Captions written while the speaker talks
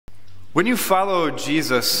When you follow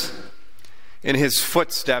Jesus in his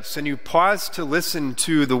footsteps and you pause to listen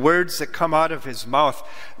to the words that come out of his mouth,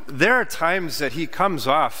 there are times that he comes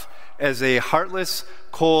off as a heartless,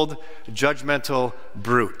 cold, judgmental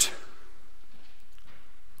brute.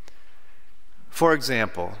 For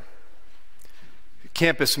example,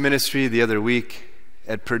 campus ministry the other week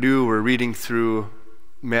at Purdue, we're reading through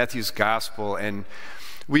Matthew's gospel, and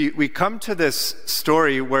we come to this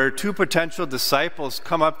story where two potential disciples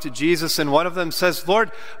come up to Jesus, and one of them says, "Lord,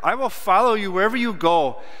 I will follow you wherever you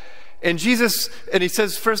go." And he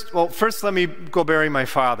says, first let me go bury my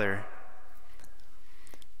father.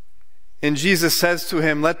 And Jesus says to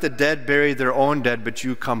him, "Let the dead bury their own dead, but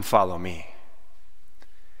you come follow me."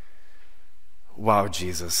 Wow,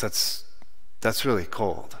 Jesus, that's really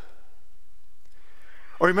cold.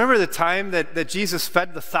 Or remember the time that Jesus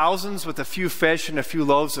fed the thousands with a few fish and a few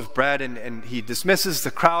loaves of bread, and he dismisses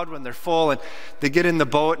the crowd when they're full, and they get in the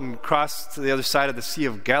boat and cross to the other side of the Sea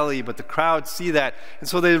of Galilee, but the crowd see that, and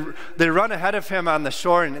so they run ahead of him on the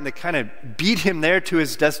shore, and they kind of beat him there to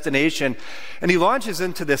his destination. And he launches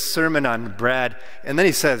into this sermon on bread, and then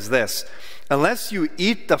he says this, "Unless you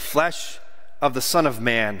eat the flesh of the Son of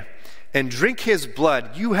Man and drink his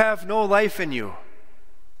blood, you have no life in you."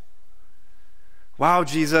 Wow,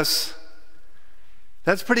 Jesus,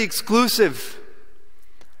 that's pretty exclusive.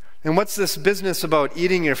 And what's this business about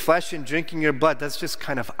eating your flesh and drinking your blood? That's just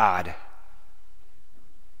kind of odd.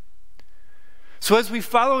 So as we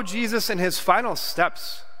follow Jesus in his final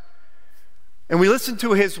steps, and we listen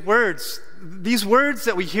to his words, these words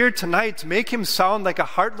that we hear tonight make him sound like a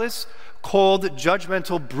heartless, cold,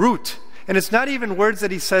 judgmental brute. And it's not even words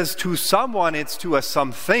that he says to someone, it's to a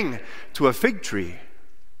something, to a fig tree.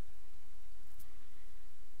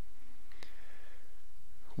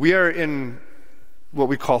 We are in what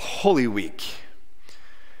we call Holy Week.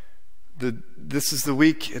 This is the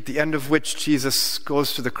week at the end of which Jesus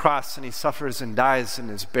goes to the cross and he suffers and dies and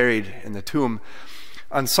is buried in the tomb.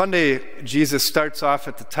 On Sunday, Jesus starts off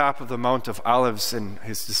at the top of the Mount of Olives, and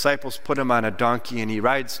his disciples put him on a donkey, and he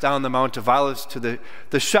rides down the Mount of Olives to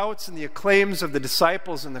the shouts and the acclaims of the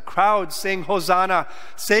disciples and the crowd saying, "Hosanna,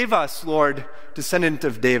 save us, Lord, descendant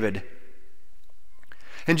of David."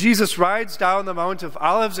 And Jesus rides down the Mount of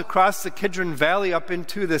Olives across the Kidron Valley up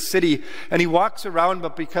into the city, and he walks around,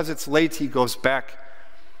 but because it's late, he goes back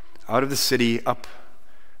out of the city, up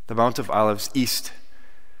the Mount of Olives east,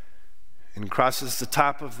 and crosses the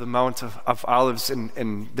top of the Mount of Olives,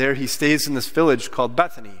 and there he stays in this village called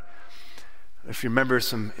Bethany. If you remember,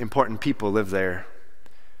 some important people live there.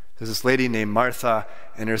 There's this lady named Martha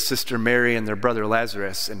and her sister Mary and their brother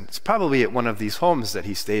Lazarus, and it's probably at one of these homes that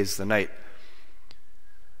he stays the night.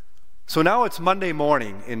 So now it's Monday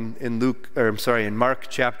morning in Mark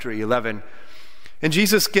chapter 11. And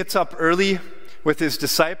Jesus gets up early with his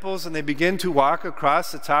disciples, and they begin to walk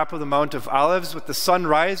across the top of the Mount of Olives with the sun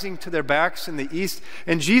rising to their backs in the east.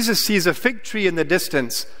 And Jesus sees a fig tree in the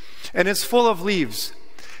distance, and it's full of leaves.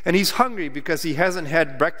 And he's hungry because he hasn't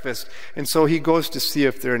had breakfast, and so he goes to see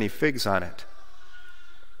if there are any figs on it.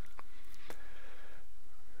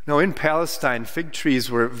 Now, in Palestine, fig trees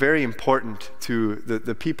were very important to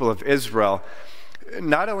the people of Israel.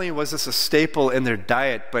 Not only was this a staple in their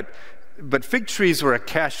diet, but fig trees were a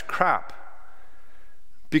cash crop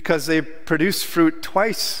because they produced fruit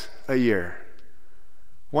twice a year.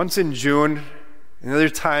 Once in June, another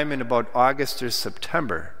time in about August or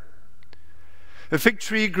September. The fig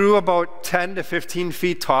tree grew about 10 to 15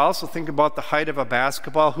 feet tall, so think about the height of a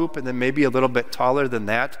basketball hoop and then maybe a little bit taller than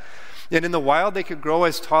that. And in the wild, they could grow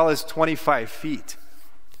as tall as 25 feet.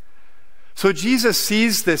 So Jesus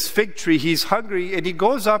sees this fig tree. He's hungry, and he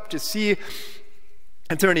goes up to see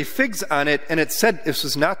if there are any figs on it. And it said this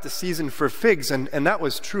was not the season for figs, and that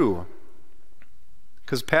was true.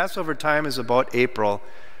 Because Passover time is about April.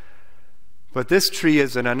 But this tree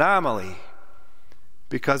is an anomaly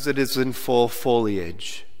because it is in full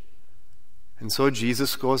foliage. And so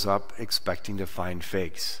Jesus goes up expecting to find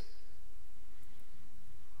figs.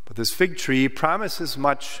 But this fig tree promises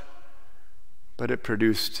much, but it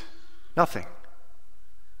produced nothing.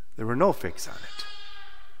 There were no figs on it.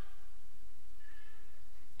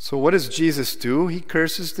 So what does Jesus do? He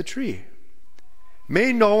curses the tree.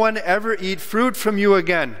 "May no one ever eat fruit from you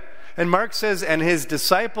again." And Mark says, and his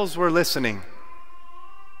disciples were listening.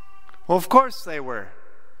 Well, of course they were.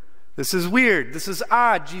 This is weird. This is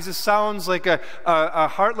odd. Jesus sounds like a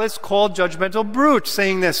heartless, cold, judgmental brute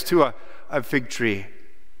saying this to a fig tree.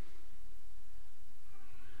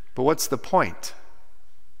 But what's the point?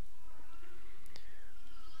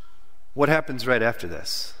 What happens right after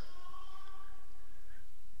this?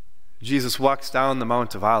 Jesus walks down the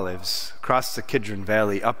Mount of Olives, across the Kidron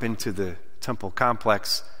Valley, up into the temple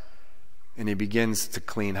complex, and he begins to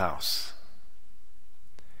clean house.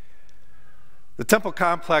 The temple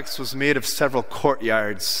complex was made of several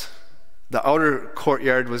courtyards. The outer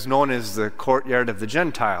courtyard was known as the courtyard of the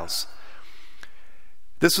Gentiles.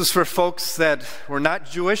 This was for folks that were not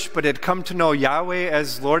Jewish but had come to know Yahweh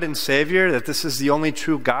as Lord and Savior, that this is the only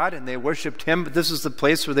true God, and they worshiped him, but this was the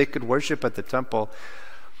place where they could worship at the temple.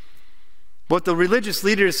 What the religious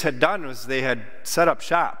leaders had done was they had set up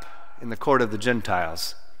shop in the court of the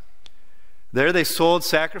Gentiles. There they sold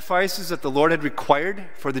sacrifices that the Lord had required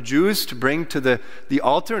for the Jews to bring to the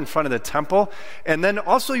altar in front of the temple. And then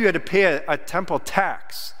also you had to pay a temple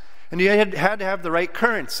tax. And you had to have the right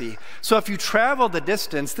currency. So if you traveled the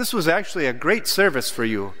distance, this was actually a great service for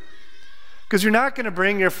you. Because you're not going to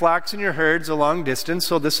bring your flocks and your herds a long distance,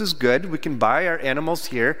 so this is good. We can buy our animals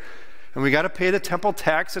here. And we got to pay the temple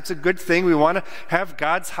tax. It's a good thing. We want to have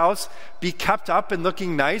God's house be kept up and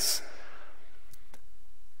looking nice.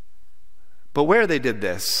 But where they did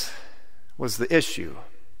this was the issue.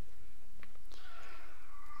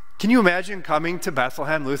 Can you imagine coming to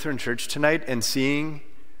Bethlehem Lutheran Church tonight and seeing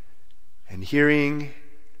and hearing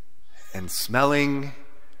and smelling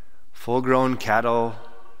full-grown cattle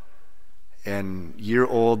and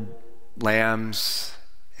year-old lambs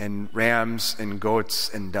and rams and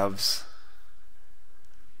goats and doves?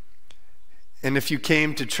 And if you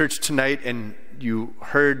came to church tonight and you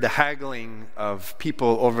heard the haggling of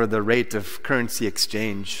people over the rate of currency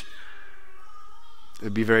exchange, it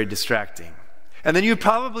would be very distracting. And then you'd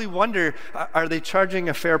probably wonder, are they charging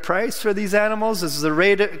a fair price for these animals? Is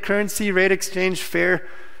the currency rate exchange fair?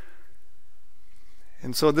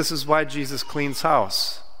 And so this is why Jesus cleans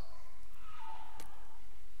house.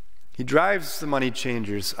 He drives the money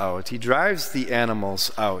changers out. He drives the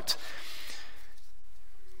animals out.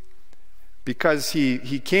 Because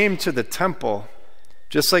he came to the temple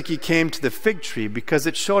just like he came to the fig tree, because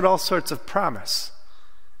it showed all sorts of promise.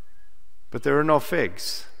 But there were no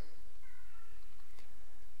figs.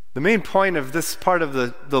 The main point of this part of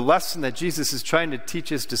the lesson that Jesus is trying to teach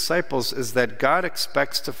his disciples is that God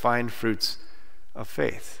expects to find fruits of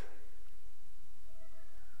faith.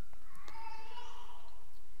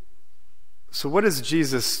 So what does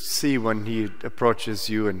Jesus see when he approaches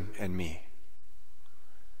you and me?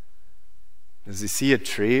 Does he see a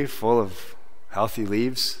tree full of healthy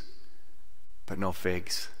leaves, but no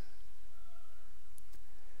figs?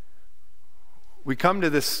 We come to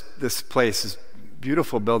this place, this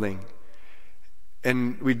beautiful building,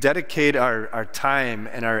 and we dedicate our time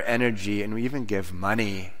and our energy, and we even give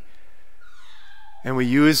money. And we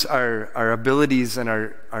use our abilities and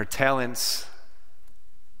our talents.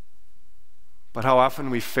 But how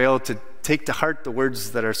often we fail to take to heart the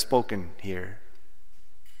words that are spoken here.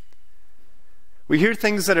 We hear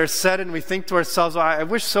things that are said and we think to ourselves, well, I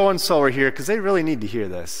wish so-and-so were here because they really need to hear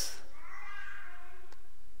this.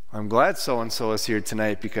 I'm glad so-and-so is here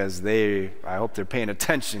tonight because I hope they're paying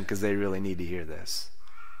attention because they really need to hear this.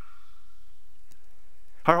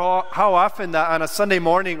 How often on a Sunday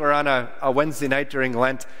morning or on a Wednesday night during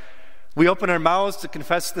Lent, we open our mouths to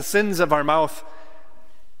confess the sins of our mouth,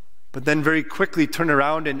 but then very quickly turn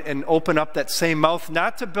around and open up that same mouth,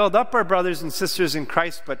 not to build up our brothers and sisters in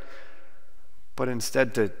Christ, but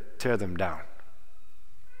instead to tear them down.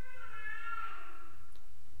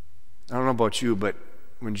 I don't know about you, but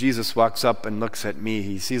when Jesus walks up and looks at me,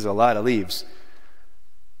 he sees a lot of leaves,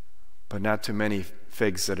 but not too many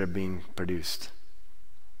figs that are being produced.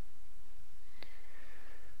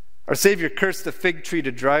 Our Savior cursed the fig tree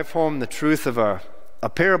to drive home the truth of a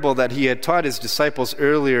parable that he had taught his disciples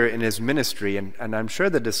earlier in his ministry, and I'm sure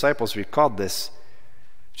the disciples recalled this.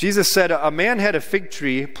 Jesus said, a man had a fig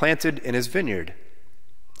tree planted in his vineyard.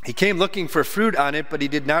 He came looking for fruit on it, but he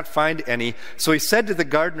did not find any. So he said to the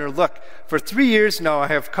gardener, look, for 3 years now I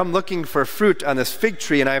have come looking for fruit on this fig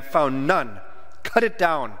tree, and I have found none. Cut it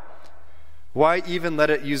down. Why even let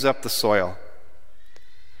it use up the soil?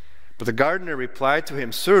 But the gardener replied to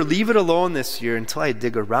him, sir, leave it alone this year until I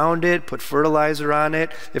dig around it, put fertilizer on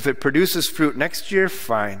it. If it produces fruit next year,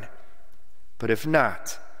 fine. But if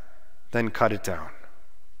not, then cut it down.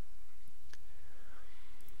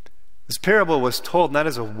 This parable was told not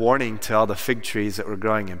as a warning to all the fig trees that were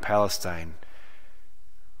growing in Palestine,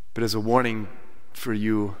 but as a warning for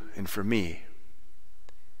you and for me.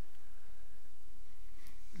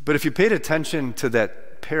 But if you paid attention to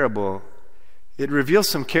that parable, it reveals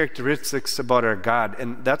some characteristics about our God,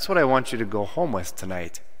 and that's what I want you to go home with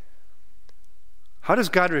tonight. How does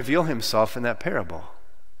God reveal himself in that parable?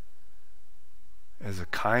 As a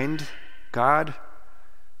kind God,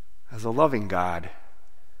 as a loving God,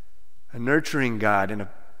 a nurturing God and a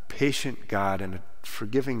patient God and a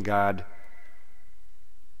forgiving God.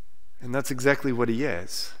 And that's exactly what he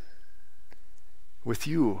is with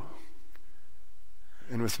you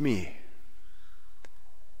and with me.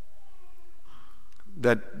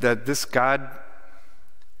 That this God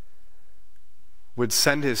would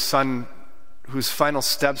send his Son, whose final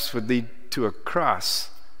steps would lead to a cross,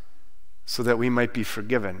 so that we might be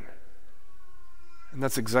forgiven. And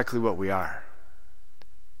that's exactly what we are.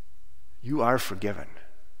 You are forgiven.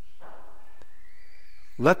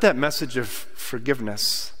 Let that message of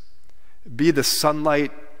forgiveness be the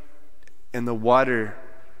sunlight and the water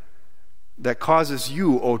that causes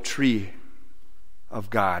you, O tree of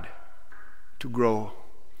God, to grow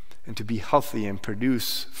and to be healthy and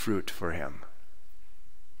produce fruit for him.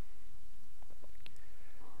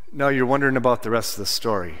 Now you're wondering about the rest of the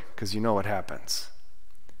story, because you know what happens.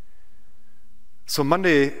 So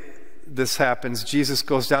Monday, this happens. Jesus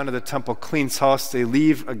goes down to the temple, cleans house. They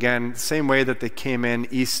leave again, the same way that they came in,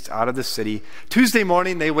 east, out of the city. Tuesday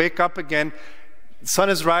morning, they wake up again. The sun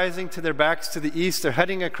is rising to their backs to the east. They're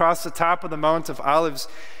heading across the top of the Mount of Olives,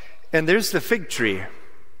 and there's the fig tree.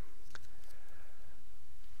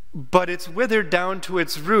 But it's withered down to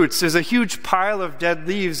its roots. There's a huge pile of dead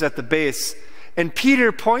leaves at the base. And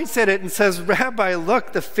Peter points at it and says, Rabbi,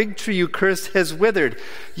 look, the fig tree you cursed has withered.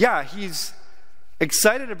 Yeah, he's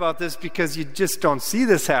excited about this because you just don't see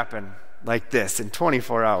this happen like this in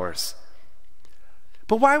 24 hours.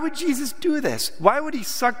 But why would Jesus do this? Why would he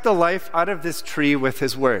suck the life out of this tree with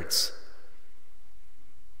his words?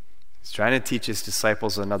 He's trying to teach his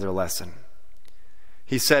disciples another lesson.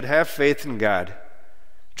 He said, have faith in God.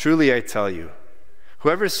 Truly I tell you,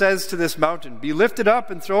 whoever says to this mountain, be lifted up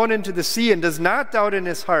and thrown into the sea, and does not doubt in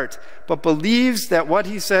his heart, but believes that what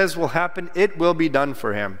he says will happen, it will be done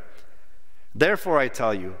for him. Therefore I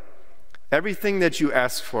tell you, everything that you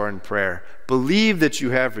ask for in prayer, believe that you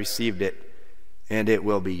have received it, and it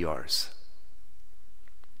will be yours.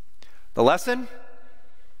 The lesson?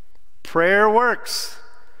 Prayer works.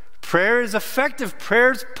 Prayer is effective.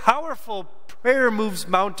 Prayer is powerful. Prayer moves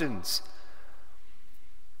mountains.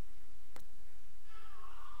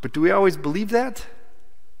 But do we always believe that?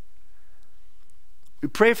 We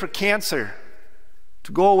pray for cancer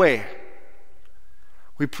to go away.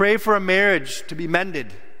 We pray for a marriage to be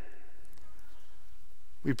mended.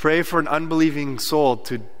 We pray for an unbelieving soul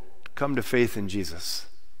to come to faith in Jesus.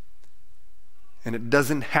 And it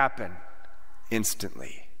doesn't happen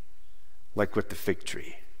instantly, like with the fig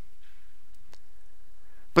tree.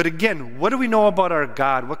 But again, what do we know about our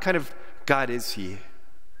God? What kind of God is he?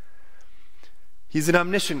 He's an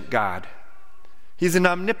omniscient God. He's an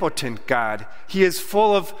omnipotent God. He is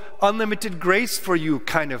full of unlimited grace for you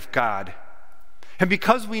kind of God. And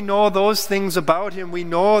because we know those things about him, we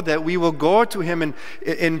know that we will go to him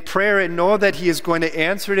in prayer and know that he is going to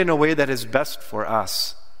answer it in a way that is best for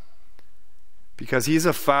us. Because he's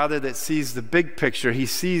a father that sees the big picture. He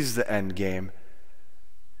sees the end game.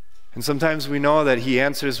 And sometimes we know that he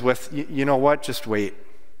answers with, you know what, just wait.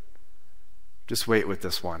 Just wait with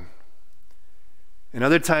this one. And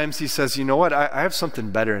other times he says, you know what, I have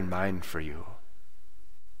something better in mind for you.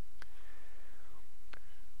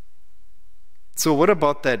 So what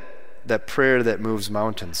about that prayer that moves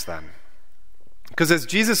mountains then? Because as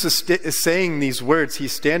Jesus is saying these words,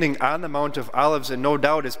 he's standing on the Mount of Olives and no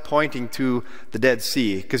doubt is pointing to the Dead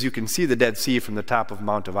Sea, because you can see the Dead Sea from the top of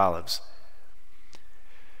Mount of Olives.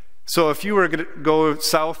 So if you were going to go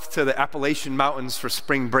south to the Appalachian Mountains for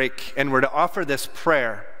spring break and were to offer this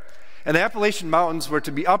prayer, and the Appalachian Mountains were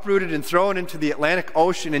to be uprooted and thrown into the Atlantic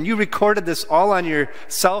Ocean, and you recorded this all on your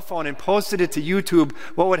cell phone and posted it to YouTube,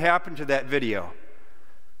 what would happen to that video?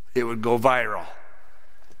 It would go viral.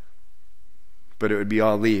 But it would be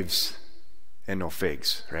all leaves and no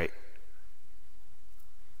figs, right?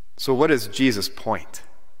 So what is Jesus' point?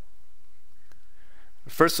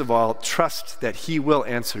 First of all, trust that he will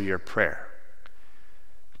answer your prayer.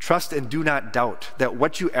 Trust and do not doubt that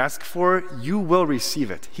what you ask for, you will receive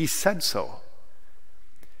it. He said so.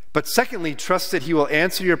 But secondly, trust that he will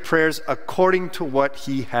answer your prayers according to what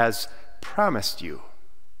he has promised you.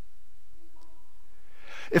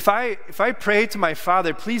 If I pray to my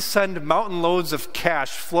Father, please send mountain loads of cash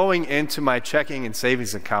flowing into my checking and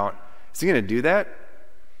savings account, is he going to do that?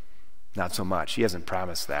 Not so much. He hasn't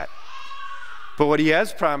promised that. But what he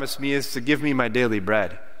has promised me is to give me my daily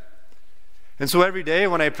bread. And so every day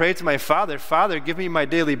when I pray to my Father, Father, give me my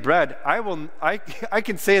daily bread, I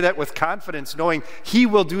can say that with confidence, knowing he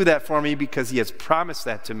will do that for me because he has promised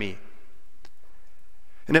that to me.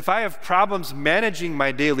 And if I have problems managing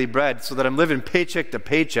my daily bread so that I'm living paycheck to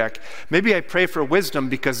paycheck, maybe I pray for wisdom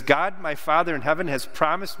because God, my Father in heaven, has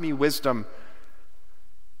promised me wisdom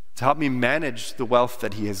to help me manage the wealth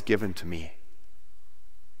that he has given to me.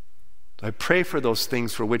 So I pray for those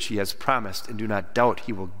things for which he has promised and do not doubt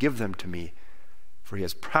he will give them to me, for he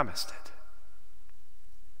has promised it.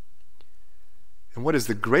 And what is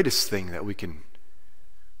the greatest thing that we can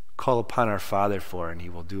call upon our Father for, and he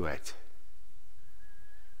will do it?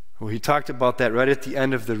 Well, he talked about that right at the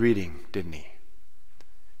end of the reading, didn't he?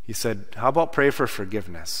 He said, how about pray for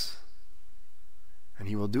forgiveness? And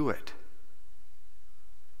he will do it.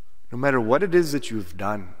 No matter what it is that you've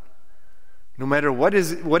done, no matter what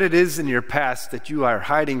it is in your past that you are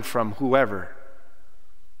hiding from whoever,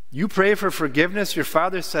 you pray for forgiveness, your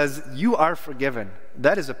Father says you are forgiven.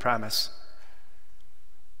 That is a promise.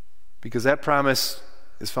 Because that promise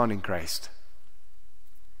is found in Christ.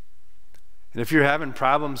 And if you're having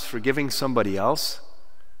problems forgiving somebody else,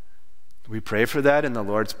 we pray for that in the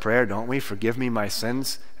Lord's Prayer, don't we? Forgive me my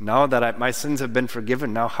sins. Now that my sins have been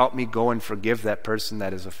forgiven, now help me go and forgive that person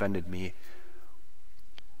that has offended me.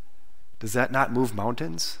 Does that not move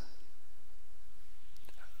mountains?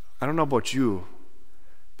 I don't know about you,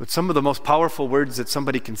 but some of the most powerful words that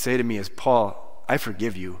somebody can say to me is, Paul, I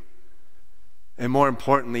forgive you. And more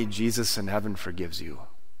importantly, Jesus in heaven forgives you.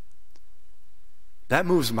 That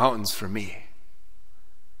moves mountains for me.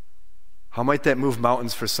 How might that move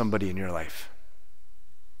mountains for somebody in your life?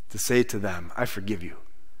 To say to them, I forgive you.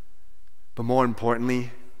 But more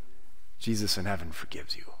importantly, Jesus in heaven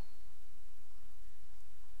forgives you.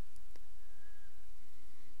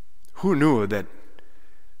 Who knew that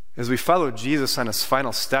as we followed Jesus on his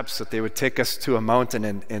final steps that they would take us to a mountain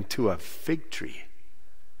and to a fig tree?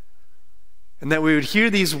 And that we would hear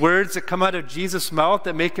these words that come out of Jesus' mouth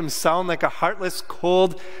that make him sound like a heartless,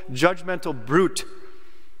 cold, judgmental brute.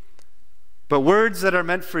 But words that are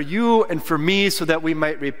meant for you and for me so that we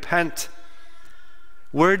might repent.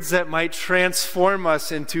 Words that might transform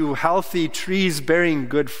us into healthy trees bearing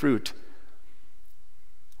good fruit.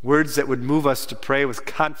 Words that would move us to pray with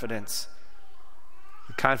confidence.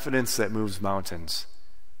 The confidence that moves mountains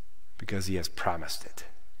because he has promised it.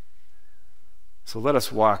 So let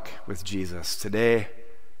us walk with Jesus today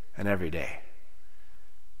and every day.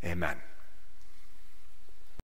 Amen.